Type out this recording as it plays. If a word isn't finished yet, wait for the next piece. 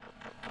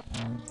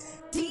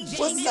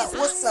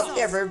What's up,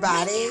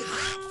 everybody?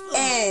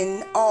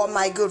 And all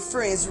my good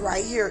friends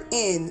right here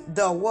in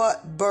the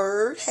What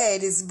Bird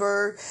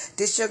Hattiesburg.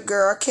 This your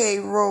girl K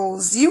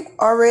Rose. You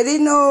already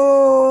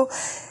know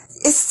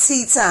it's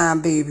tea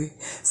time, baby.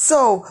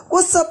 So,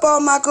 what's up, all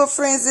my good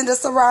friends in the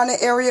surrounding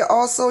area?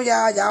 Also,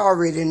 y'all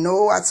already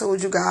know I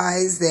told you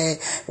guys that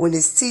when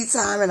it's tea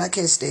time and I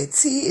catch that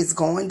tea, it's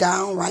going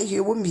down right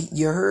here with me.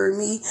 You heard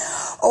me?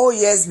 Oh,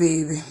 yes,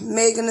 baby.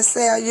 Megan Thee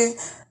Stallion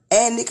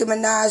and Nicki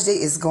Minaj, they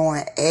is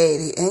going at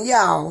it. And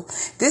y'all,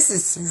 this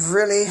is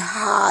really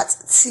hot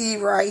tea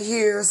right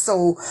here.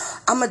 So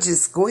I'ma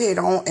just go ahead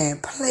on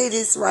and play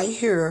this right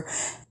here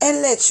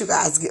and let you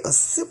guys get a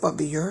sip of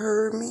it. You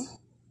heard me?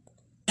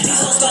 These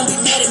hoes gon' be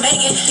mad at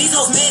Megan. These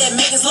hoes mad at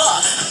Megan's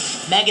law.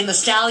 Megan Thee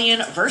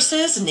Stallion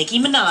versus Nicki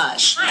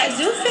Minaj. I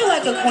do feel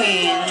like a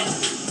queen.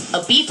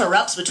 A beef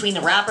erupts between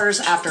the rappers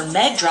after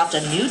Meg dropped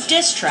a new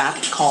diss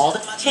track called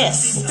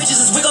Hiss.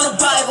 Bitches is wig on the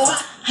Bible.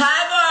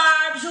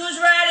 Hi, Barbs. Who's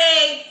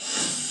ready?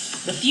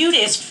 The feud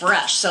is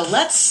fresh, so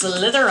let's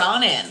slither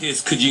on in.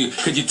 Could you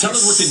tell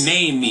us what the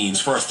name means,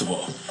 first of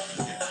all?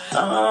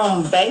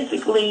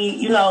 Basically,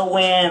 you know,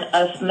 when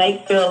a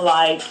snake feel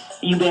like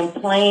you've been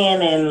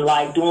playing and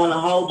like doing a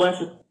whole bunch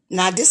of.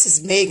 Now this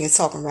is Megan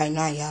talking right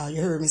now, y'all.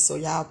 You heard me, so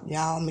y'all,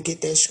 I'm gonna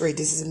get that straight.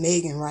 This is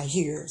Megan right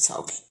here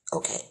talking.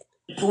 Okay.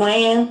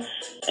 Playing,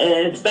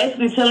 it's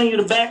basically telling you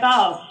to back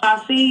off.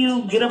 I see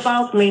you, get up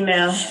off me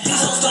now. These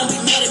hoes gon' be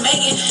mad at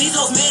Megan. These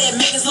hoes mad at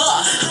Megan's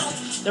law.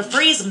 The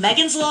phrase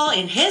Megan's Law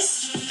in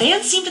Hiss,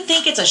 fans seem to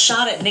think it's a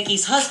shot at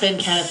Nicki's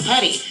husband, Kenneth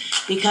Petty.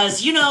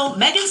 Because, you know,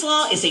 Megan's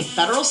Law is a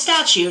federal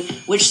statute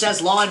which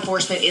says law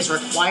enforcement is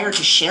required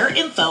to share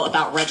info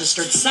about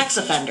registered sex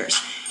offenders.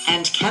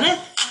 And Kenneth,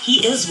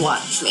 he is one.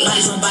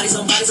 Bodies on bodies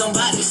on bodies on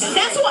bodies.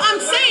 That's what I'm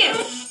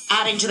saying.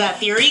 Adding to that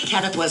theory,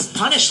 Kenneth was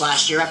punished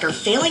last year after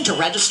failing to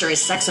register his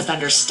sex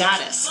offender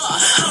status.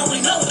 I don't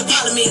really know what the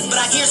problem is, but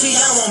I guarantee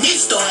y'all don't want me to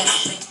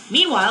start.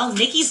 Meanwhile,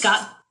 Nicki's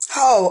got...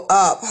 Hold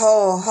up.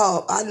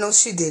 I know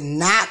she did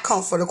not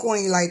come for the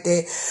queen like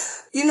that.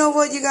 You know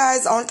what, you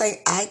guys? Only thing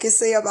I can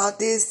say about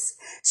this,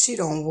 she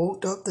done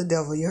woke up the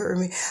devil. You heard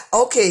me?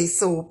 Okay,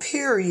 so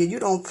period. You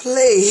don't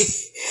play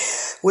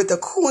with the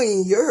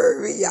queen. You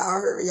heard me?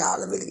 Y'all heard me? Y'all.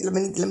 Let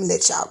me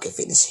let y'all get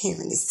finish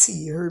hearing this tea.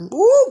 You heard me?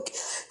 Woo!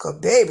 Cause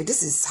baby,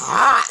 this is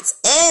hot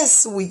and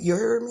sweet. You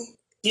heard me?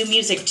 New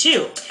music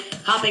too.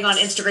 Hopping on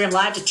Instagram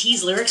Live to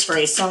tease lyrics for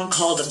a song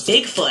called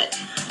Bigfoot.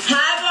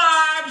 Hi,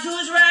 Barbs.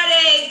 Who's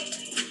ready?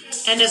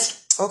 And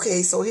as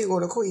Okay, so here go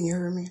the queen. You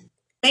heard me?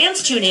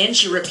 fans tune in,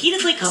 she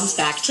repeatedly comes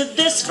back to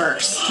this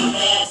verse.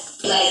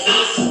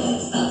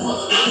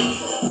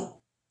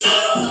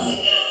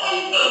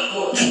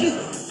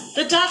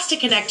 The dots to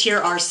connect here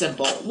are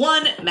simple.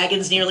 1,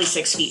 Megan's nearly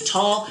 6 feet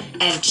tall,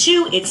 and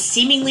 2, it's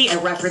seemingly a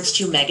reference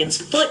to Megan's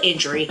foot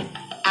injury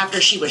after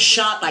she was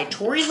shot by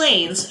Tory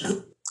Lanez,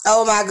 who...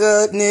 Oh my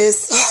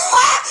goodness.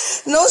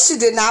 No, she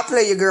did not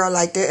play your girl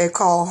like that and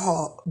call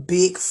her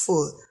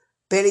Bigfoot.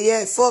 Better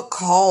yet, fuck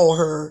call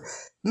her.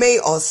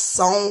 Made a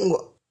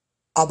song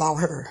about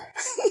her.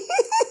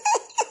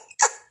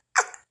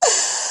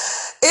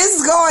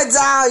 It's going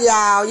down,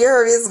 y'all. You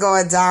heard it's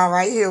going down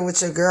right here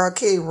with your girl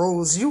K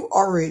Rose. You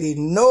already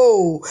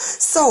know.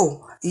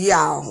 So,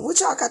 y'all, what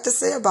y'all got to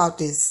say about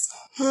this?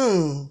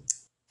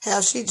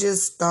 Have she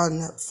just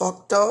done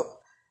fucked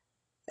up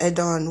and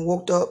done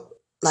woke up,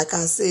 like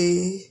I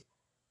said,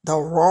 the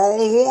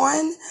wrong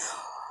one?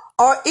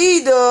 Or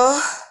either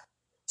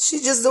she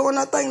just doing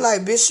her thing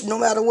like, bitch, no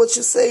matter what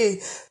you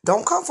say,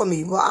 don't come for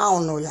me. Well, I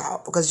don't know,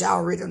 y'all, because y'all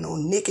already know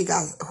Nicki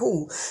got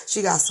who?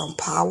 She got some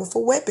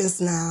powerful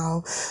weapons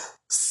now.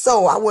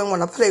 So I wouldn't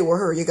want to play with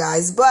her, you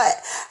guys. But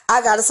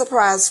I got a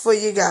surprise for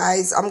you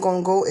guys. I'm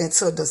going to go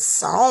into the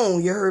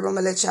song. You heard me? I'm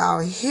going to let y'all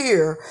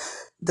hear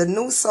the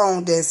new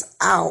song that's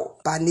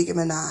out by Nicki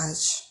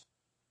Minaj.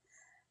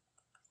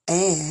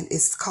 And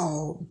it's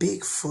called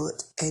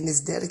Bigfoot. And it's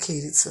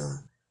dedicated to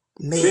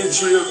Megan Thee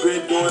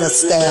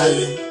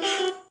Stallion.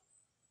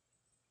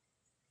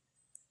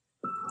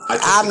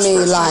 I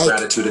mean, like,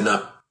 gratitude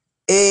enough.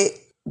 It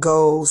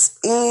goes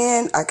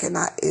in. I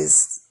cannot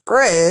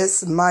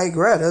express my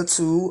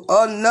gratitude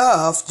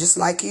enough, just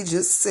like he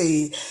just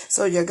said.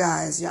 So, you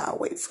guys, y'all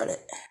wait for that.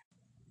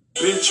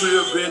 Been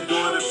trill, been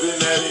doing it,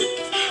 been at it.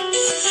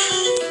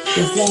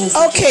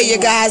 Okay, you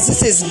guys,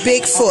 this is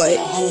Bigfoot.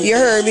 You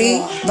heard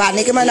me? By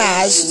Nicki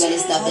Minaj.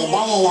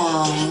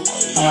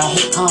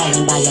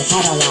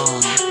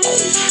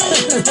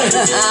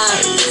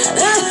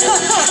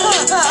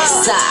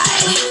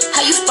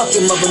 How you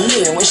fucking mother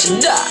me when she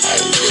die?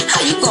 How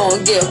you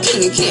gonna get a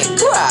king and can't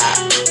cry?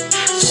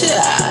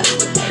 Child,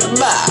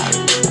 bye.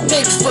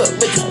 Bigfoot,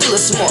 but you still a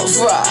small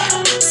fry.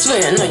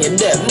 Swearing on your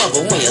dead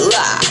mother when you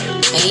lie.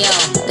 Hey yo,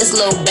 this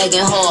little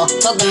begging whore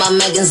talking about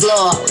Megan's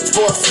Law.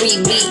 For a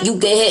free beat, you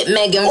can hit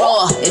Megan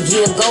Raw. If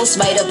you a ghost,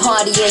 fight a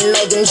party in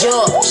Megan's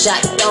jaw.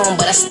 Shot down,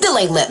 but I still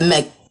ain't let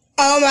Meg.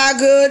 Oh my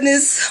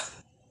goodness.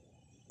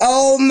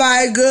 Oh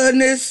my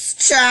goodness,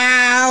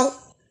 child.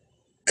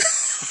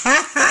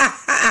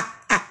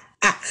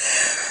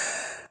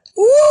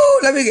 Woo,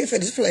 let me get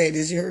finished playing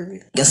this. You heard me?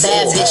 A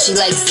bad bitch, she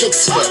like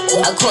 6 foot.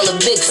 I call her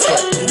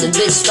Bigfoot. The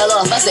bitch fell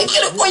off. I said,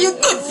 get up on your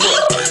good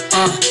foot.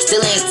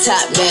 Still ain't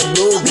top red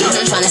ruby.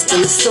 Tryna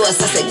steal the sauce.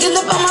 I said, get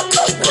up on my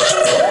cookbook.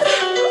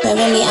 But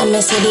really, I'm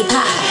a sweetie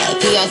pie.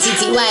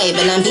 P-R-T-T-Y,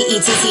 but I'm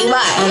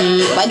P-E-T-T-Y.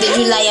 Why did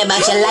you lie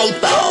about your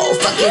lipo?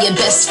 Fucking your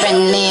best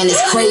friend, man, is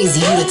crazy.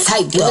 You the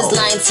type, you was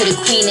lying to the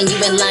queen and you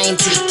been lying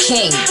to the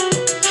king.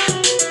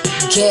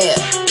 Gail,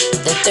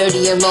 the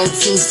 30-year-old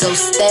too so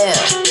stale.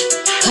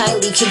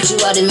 Kindly kicked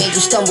you out and made you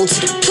stumble to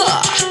the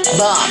car.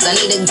 Bobs, I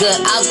need a good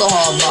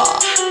alcohol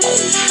bar.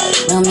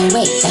 Well, man,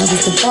 wait, that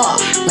was the bar.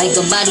 Like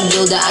a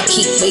bodybuilder, I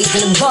keep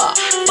raising the bar.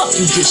 Fuck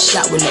you, get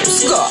shot with no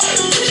scar.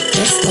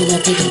 This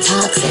nigga thinking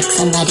toxic,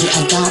 somebody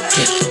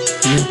adopted.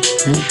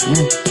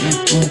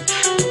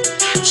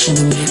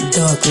 Shouldn't get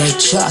dark like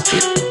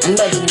chocolate. I'm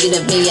about to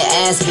get up in your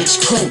ass, bitch,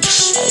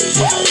 clench.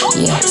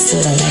 Yeah,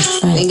 sorta like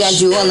French. They got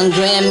you all them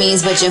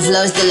Grammys, but your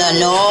flow still a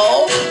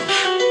no.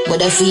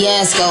 With a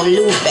fiasco,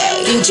 Lupe,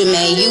 future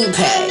man, you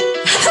pay.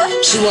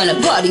 She wanna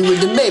party with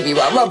the baby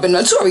while rubbing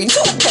her Tory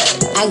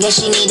toupee. I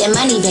guess she needed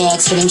money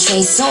bags for them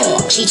Trey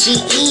songs. She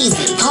cheat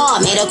easy,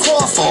 Paul made a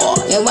call for.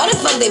 And why the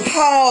fuck they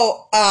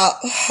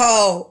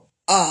Hold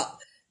up.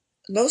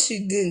 No,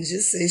 she didn't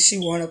just say she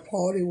wanna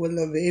party with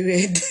the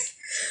baby.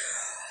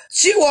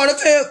 She wanna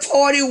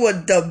party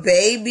with the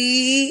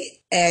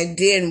baby and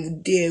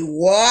then did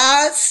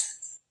what?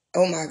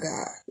 Oh my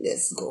God.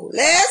 Let's go.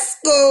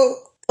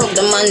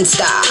 the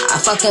monster.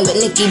 Fucking with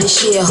Nicki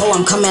this year, ho,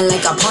 I'm coming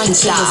like a punch.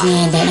 She was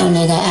mad that no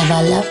nigga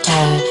ever loved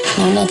her.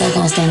 No nigga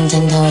gon' stand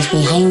 10 toes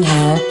behind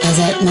her. Is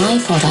it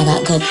my fault I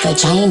got good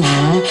vagina?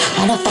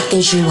 Why the fuck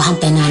is you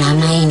humping on a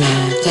minor?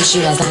 Cause she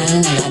was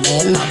lying on your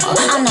dead mama.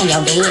 I know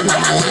your dead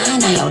mama,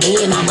 lying on your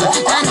dead mama.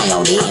 I know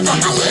your dead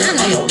mama,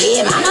 lying on your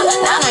dead mama.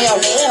 I know your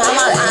dead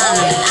mama, lying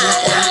on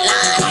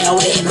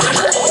your dead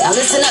mama. Now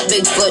listen up,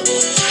 Bigfoot.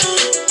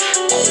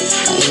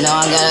 You know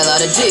I got a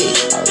lot of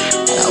teeth.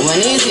 I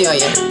went easy on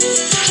you.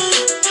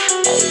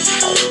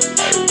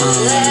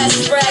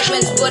 Last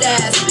fragments, good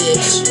ass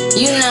bitch.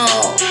 You know,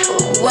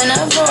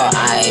 whenever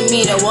I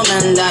meet a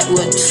woman that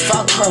would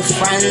fuck her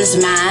friend's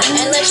man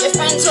and let your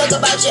friend talk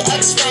about your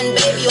ex-friend,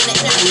 baby, on the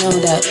internet, I know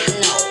that,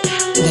 no,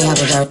 they have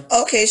a dirt.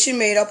 Okay, she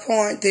made a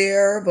point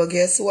there, but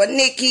guess what,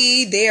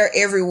 Nicki? They're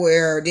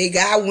everywhere. They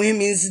got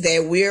women's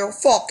that will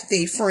fuck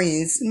their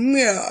friends,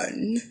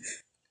 man.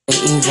 The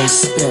evil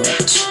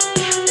spirit.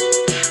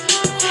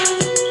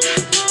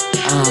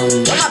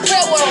 Where my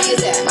prayer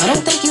warriors at? I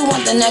don't think you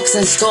want the next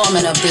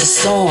installment of this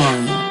song.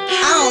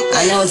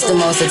 I know it's the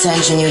most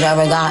attention you've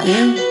ever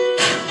gotten.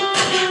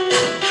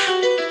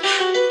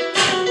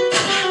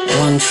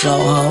 One flow,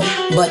 ho.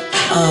 But,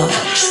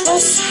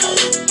 trust me.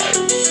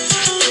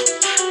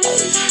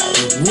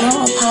 No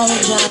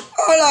apologize.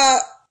 Hold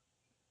up.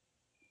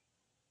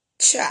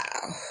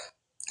 Ciao.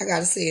 I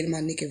gotta say it in my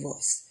Nicki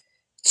voice.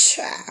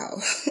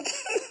 Ciao.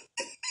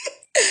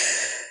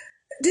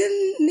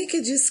 Didn't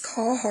Nicki just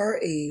call her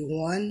a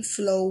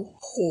one-flow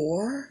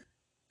whore?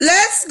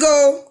 Let's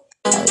go.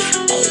 To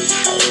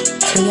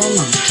your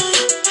mom.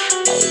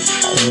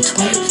 In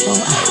 24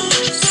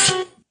 hours.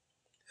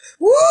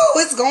 Woo,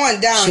 it's going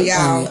down,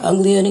 y'all.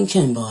 Uglier than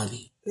Kim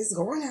Barbie. It's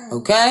going down.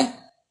 Okay?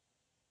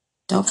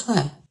 Don't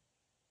play.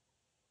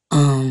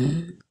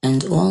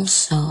 And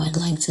also, I'd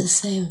like to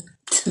say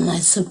to my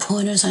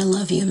supporters, I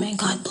love you. May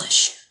God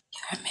bless you.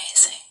 You're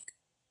amazing.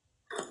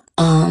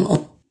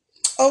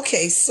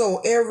 Okay, so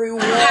everyone,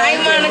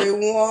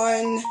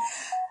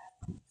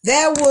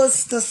 that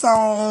was the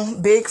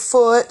song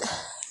Bigfoot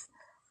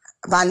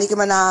by Nicki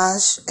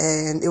Minaj,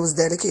 and it was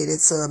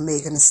dedicated to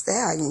Megan Thee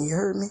Stallion, you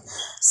heard me?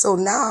 So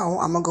now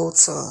I'm going to go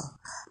to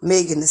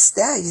Megan Thee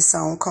Stallion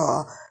song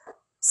called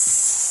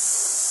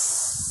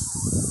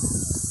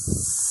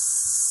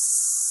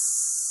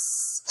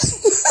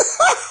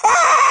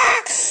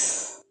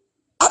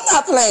I'm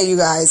not playing, you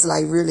guys,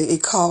 like really,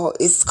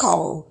 it's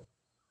called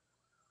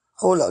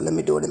hold up, let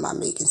me do it in my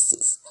Megan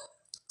sis.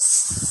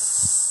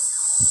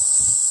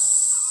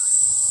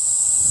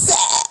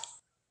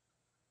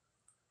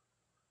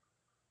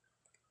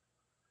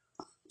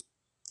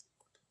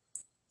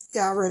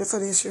 Y'all ready for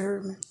this? You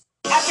heard me?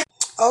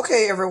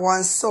 Okay,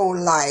 everyone. So,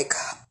 like,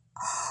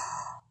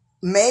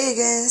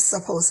 Megan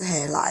supposed to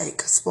have,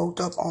 like, spoke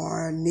up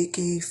on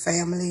Nicki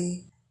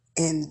family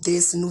in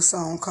this new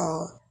song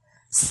called,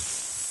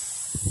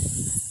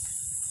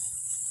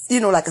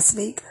 you know, like a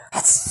sneak.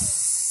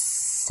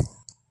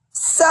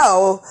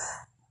 So,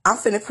 I'm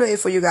finna play it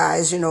for you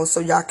guys, you know, so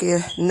y'all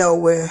can know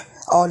where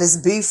all this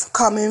beef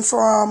coming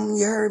from,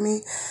 you heard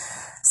me?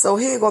 So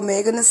here go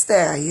Megan Thee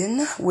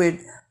Stallion with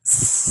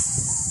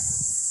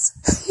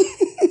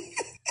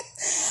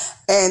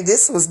and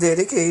this was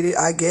dedicated,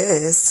 I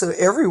guess, to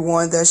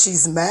everyone that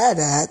she's mad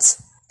at,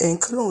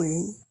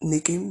 including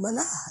Nicki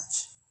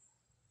Minaj.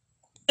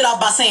 Off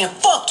by saying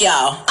fuck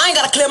y'all. I ain't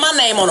gotta clear my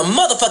name on a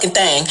motherfucking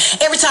thing.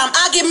 Every time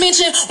I get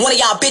mentioned, one of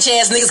y'all bitch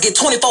ass niggas get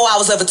 24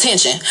 hours of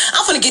attention.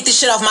 I'm finna get this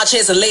shit off my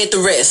chest and lay it to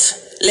rest.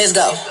 Let's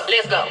go.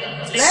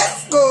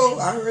 Let's go.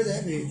 I heard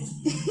that, baby.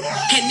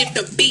 And if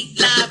the beat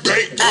live,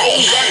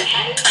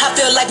 I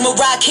feel like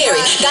Mariah Carey.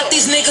 Got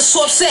these niggas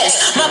so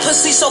obsessed. My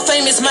pussy so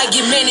famous, might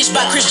get managed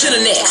by Kris Jenner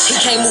next. He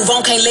can't move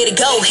on, can't let it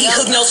go. He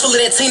hook nose full of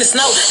that Tina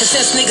Snow. And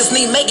since niggas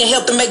need making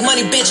help to make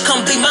money, bitch,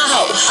 come be my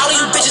hoe. All of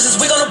you bitches is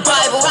wig on the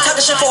Bible. Talking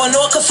shit for a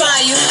no one can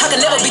find you. I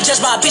can never be judged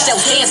by a bitch that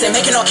was dancing,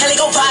 making all Kelly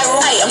go viral.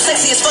 Hey, I'm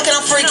sexy as fuck and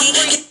I'm freaky.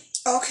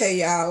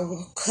 Okay, y'all,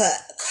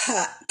 cut.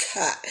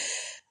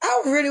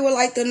 I really would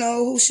like to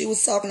know who she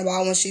was talking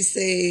about when she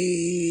said,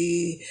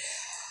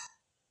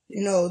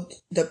 you know,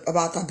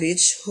 about the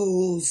bitch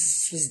who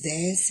was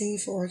dancing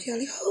for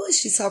Kelly. Who is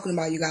she talking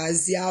about, you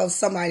guys? Y'all,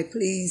 somebody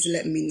please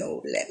let me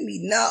know.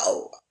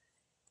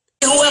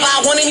 Whoever I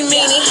want any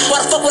meaning.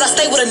 Why the fuck would I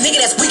stay with a nigga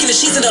that's weak in the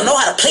sheets and don't know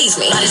how to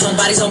please me? Bodies on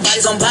bodies on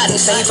bodies on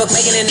bodies. Say he fuck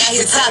making it, now he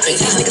the topic.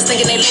 These niggas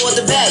thinking they lower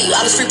the value. All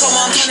this free promo,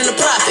 I'm turning to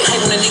profit.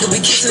 Hey, when a nigga be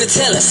kissing and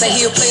telling. Say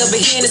he'll play up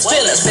here in his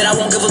feelings. Bet I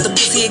won't give up the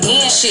pussy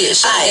again. Shit,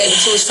 I gave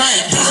it to his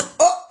fame.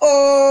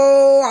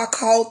 I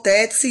called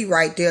that T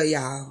right there,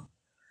 y'all.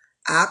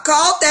 I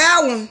called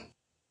that one.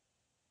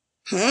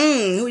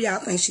 Who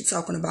y'all think she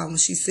talking about when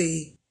she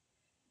said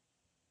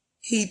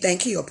he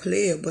think he a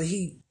player, but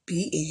he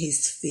be in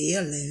his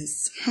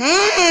feelings?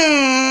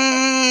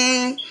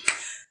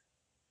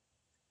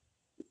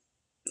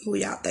 Who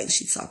y'all think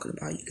she talking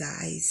about, you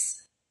guys?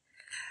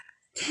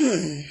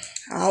 I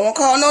don't want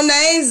to call no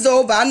names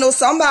though, but I know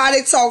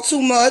somebody talk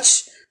too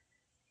much.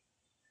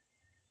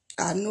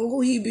 I know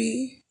who he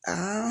be.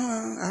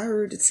 I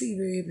heard the T,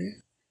 baby.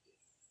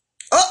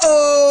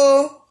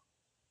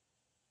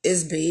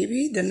 Is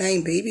Baby? The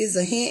name Baby is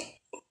a hint.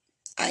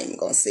 I ain't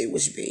gonna say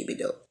which baby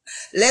though.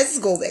 Let's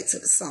go back to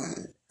the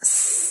song.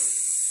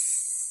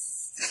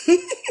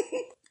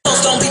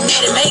 Don't be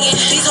mad at Megan.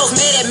 These hoes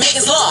mad at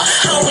Megan's law.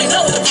 I don't really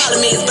know what the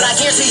problem is, but I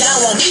guarantee y'all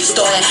want me to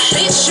start.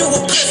 Bitch, you a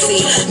pussy.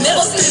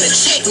 Never finna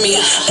check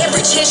me. Every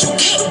chance you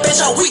get,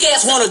 bitch, y'all weak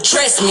ass wanna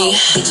dress me.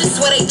 Bitches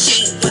swear they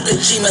cheat, but the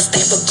G must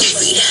stand for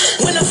goofy.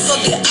 When the fuck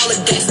did all the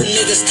gangsta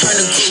niggas turn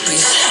to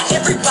groupies?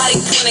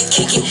 Everybody wanna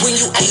kick it when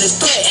you ain't a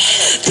threat.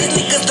 These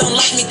niggas don't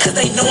like me cause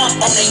they know I'm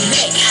on their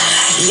neck.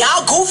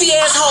 Y'all goofy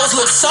assholes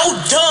look so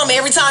dumb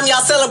every time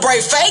y'all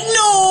celebrate fake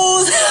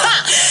news.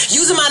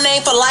 Using my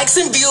name for likes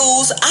and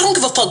views. I don't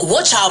give a fuck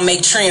what y'all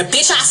make trend,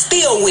 bitch, I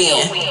still win.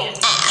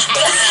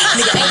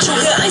 Nigga, ain't you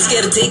here? I ain't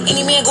scared of dick.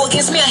 Any man go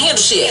against me, I handle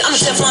shit. I'm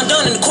the Teflon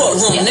Don in the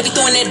courtroom. Never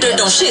throwing that dirt,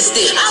 don't shit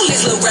stick. All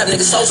these little rap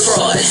niggas so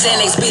fraud.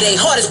 Xanax be they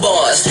hardest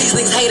bars. These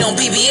niggas hate on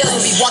BBL and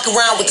be walking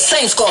around with the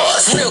same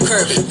scars. Real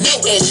curvy, no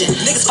edging.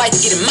 Niggas fight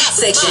to get in my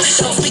section.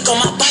 Don't speak on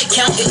my bike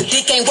count if the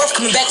dick ain't worth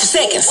coming back for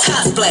seconds.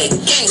 Cosplay,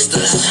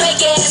 gangsters,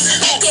 fake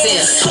ass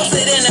accents.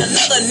 Posted in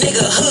another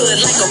nigga hood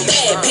like a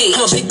bad bitch.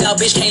 I'm a big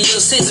dog bitch, can't live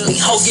since me.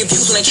 Hoes get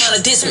views when they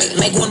tryna diss me.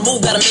 Make one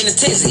move, got them in the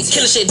tizzy.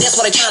 Killing shit, that's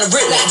why they tryna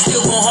rip me.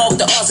 Still going hard with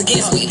the odds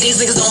against me.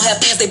 These niggas don't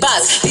have fans, they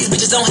bots. These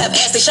bitches don't have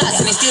ass, they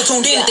shots. And they still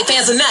tuned in if they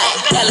fans or not.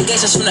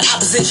 Allegations from the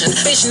opposition.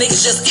 Bitch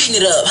niggas just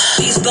eating it up.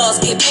 These blogs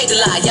get paid to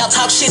lie. Y'all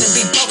talk shit and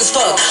be broke as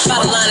fuck.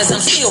 Bottom line is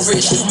I'm still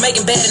rich. You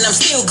making bad and I'm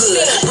still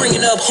good.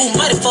 Bringing up who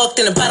might have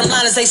fucked and the bottom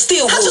line is they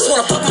still would. I just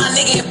wanna fuck my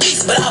nigga in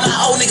peace, but all my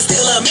old niggas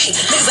still love me.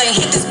 Niggas ain't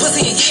hit this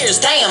pussy in years.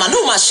 Damn, I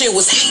knew my shit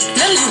was heat.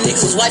 None of you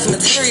niggas was wife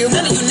material.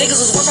 None of you niggas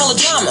was worth all the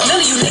drama.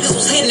 None of you niggas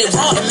was hitting it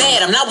raw and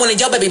mad. I'm not one of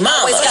your baby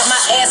mamas. Always got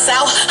my ass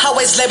out.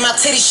 Always let my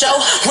titty show.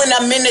 When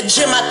I'm in the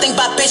gym, I think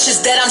about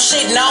bitches that I'm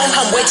shitting on.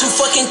 I'm way too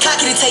fucking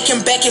cocky to take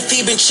him back if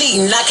he been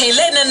cheating. I can't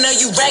let none of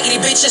you raggedy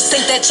bitches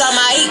think that y'all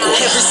my equal.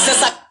 Ever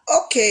since I...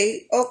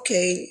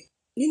 Okay.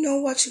 You know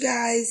what, you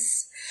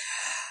guys?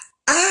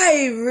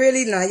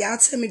 Now y'all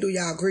tell me, do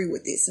y'all agree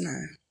with this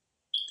now?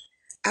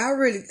 I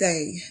really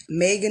think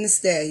Megan Thee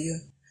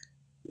Stallion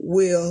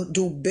will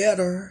do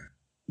better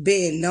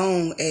being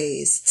known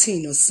as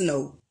Tina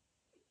Snow.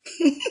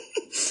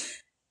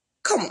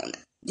 Come on,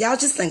 y'all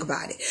just think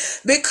about it.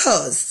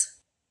 Because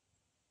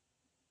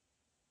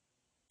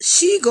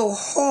she go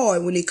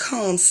hard when it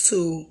comes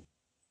to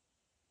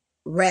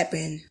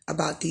rapping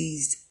about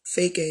these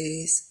fake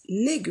ass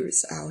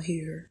niggers out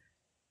here.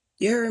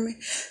 You heard me?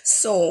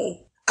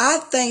 So I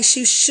think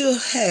she should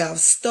have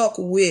stuck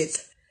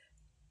with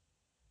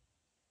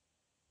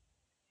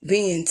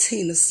being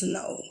Tina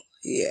Snow.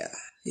 Yeah.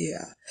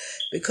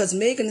 Because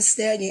Megan Thee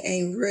Stallion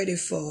ain't ready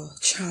for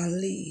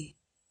Charlie.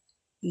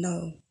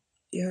 No.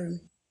 You heard me?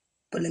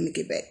 But let me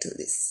get back to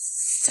this.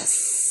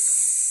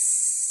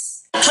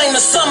 Claim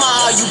the summer,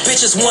 all you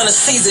bitches want a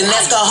season.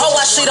 Ask a hoe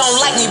why she don't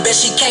like me, bet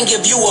she can't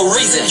give you a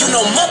reason. You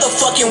know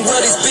motherfucking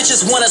well these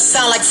bitches wanna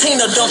sound like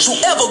Tina. Don't you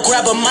ever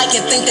grab a mic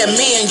and think that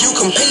me and you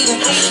competing.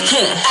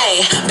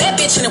 Ayy, bad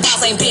bitch in the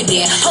box ain't been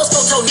there. Host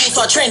photo name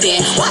start trending.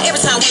 Why every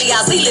time one of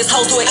y'all Z-list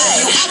hoes do an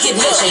interview, I get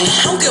mentioned?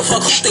 I don't give a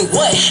fuck who think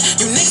what.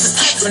 You niggas is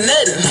type for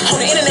nothing. On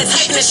the internet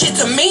typing that shit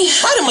to me,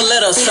 write him a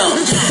letter or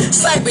something.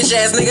 Psych bitch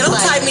ass nigga,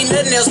 don't type me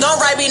nothing else. Don't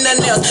write me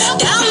nothing else.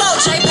 Download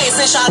JPay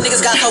since y'all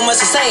niggas got so much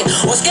to say.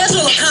 Or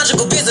schedule a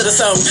conjugal visit or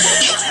something.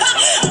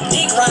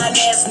 Dick riding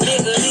ass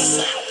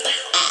niggas.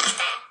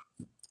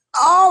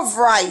 All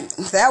right,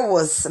 that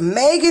was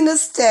Megan Thee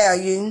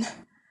Stallion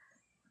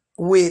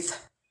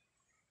with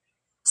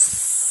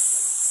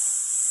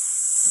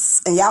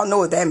And y'all know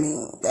what that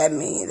mean. That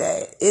mean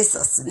that it's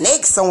a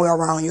snake somewhere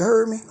around, you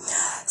heard me?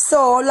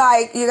 So,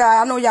 like, you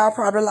guys, I know y'all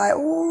probably like,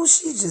 oh,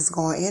 she just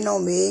going in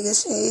on Megan.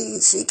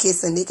 She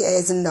kissing Nicki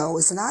ass. No,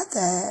 it's not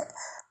that.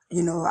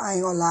 You know, I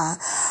ain't gonna lie.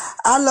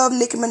 I love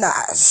Nicki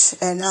Minaj.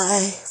 And I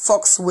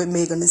fucks with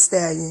Megan Thee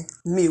Stallion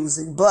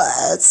music.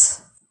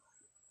 But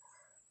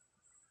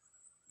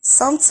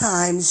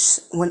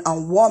sometimes when a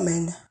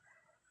woman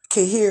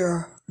can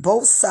hear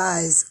both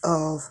sides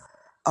of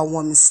a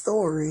woman's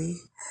story,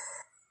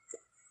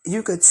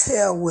 you could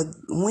tell when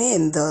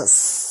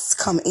the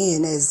come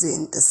in, as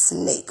in the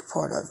snake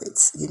part of it,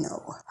 you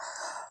know.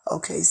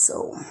 Okay,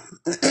 so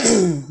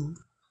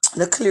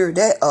to clear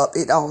that up,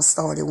 it all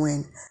started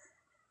when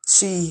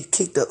she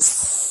kicked up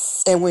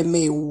and when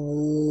made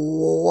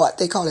what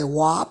they call it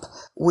WAP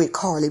with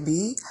Cardi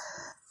B,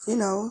 you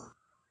know.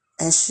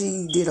 And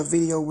she did a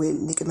video with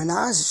Nicki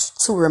Minaj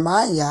to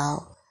remind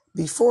y'all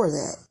before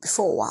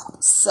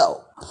WAP.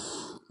 So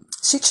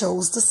she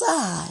chose the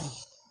side.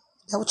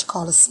 That's what you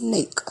call a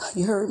snake.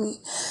 You heard me?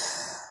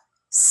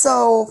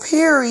 So,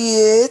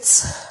 period.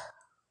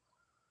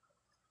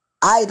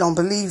 I don't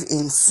believe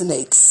in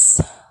snakes.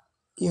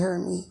 You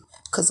heard me?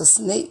 Because a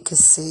snake could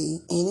say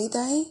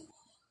anything.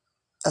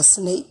 A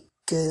snake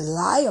could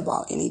lie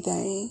about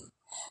anything.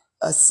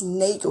 A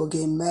snake will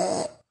get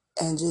mad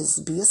and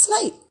just be a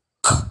snake.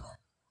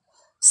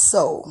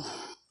 So,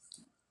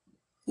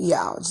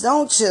 y'all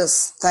don't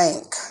just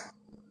think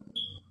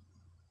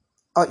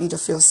or either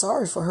feel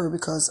sorry for her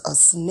because a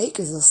snake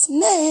is a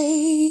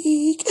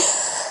snake.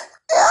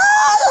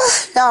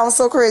 Y'all, I'm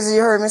so crazy,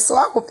 you heard me. So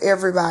I hope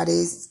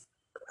everybody,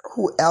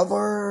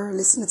 whoever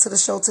listening to the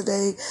show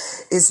today,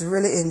 is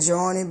really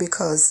enjoying it,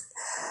 because,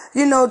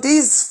 you know,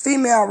 these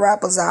female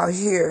rappers out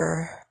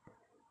here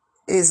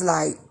is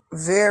like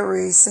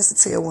very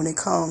sensitive when it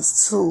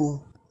comes to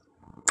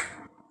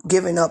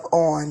giving up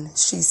on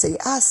she say,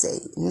 I say.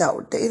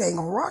 No, it ain't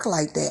gonna rock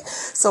like that.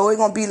 So it's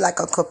gonna be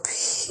like a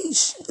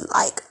competition,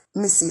 like,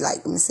 let me say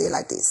it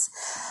like this.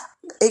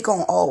 It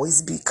gonna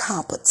always be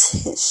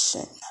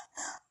competition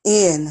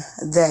in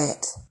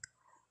that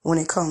when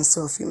it comes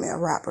to female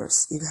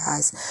rappers, you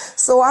guys.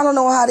 So I don't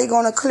know how they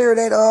gonna clear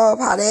that up,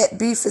 how that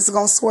beef is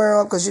gonna square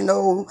up, because you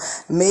know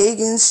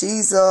Megan,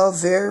 she's a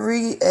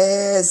very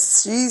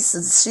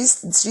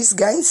she's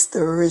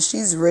gangster and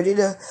she's ready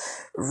to,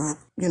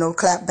 you know,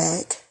 clap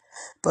back,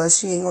 but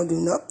she ain't gonna do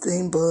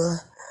nothing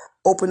but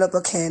open up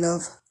a can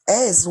of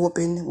ass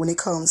whooping when it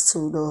comes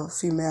to the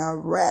female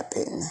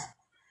rapping.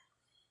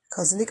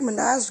 Cause Nicki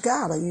Minaj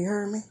got her, you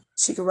heard me?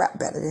 She can rap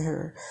better than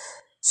her.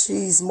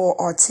 She's more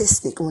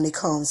artistic when it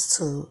comes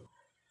to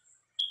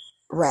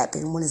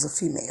rapping when it's a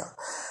female.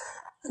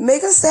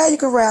 Megan Thee Stallion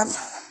can rap,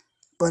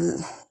 but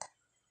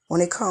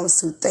when it comes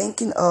to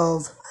thinking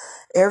of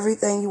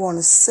everything you want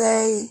to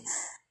say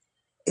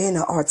in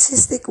an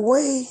artistic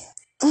way,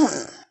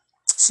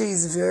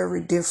 she's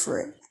very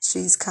different.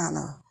 She's kind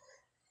of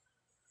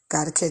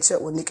got to catch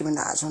up with Nicki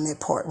Minaj on that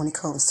part when it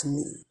comes to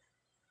me.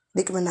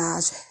 Nicki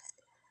Minaj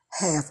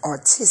have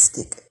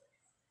artistic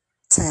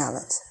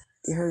talent.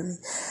 You heard me?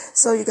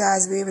 So you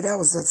guys, baby, that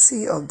was the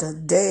tea of the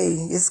day.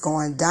 It's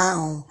going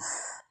down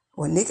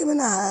with Nicki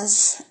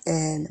Minaj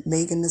and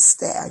Megan Thee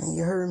Stallion.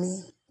 You heard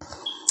me?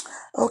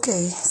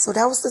 Okay, so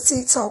that was the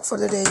tea talk for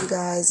the day, you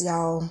guys.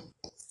 Y'all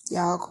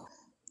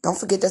don't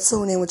forget to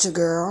tune in with your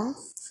girl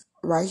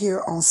right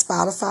here on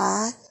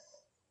Spotify,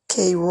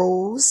 K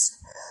Rose.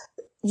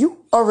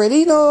 You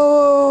already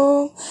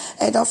know.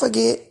 And don't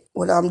forget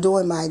what I'm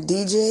doing, my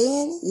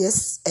DJing.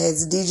 Yes,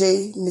 as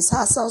DJ Miss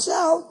Hot Sauce.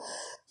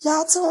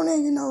 Y'all tune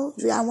in, you know.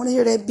 I want to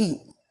hear that beat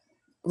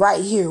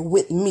right here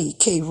with me,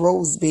 K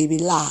Rose, baby,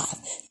 live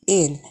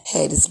in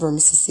Hattiesburg,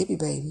 Mississippi,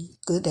 baby.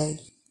 Good day.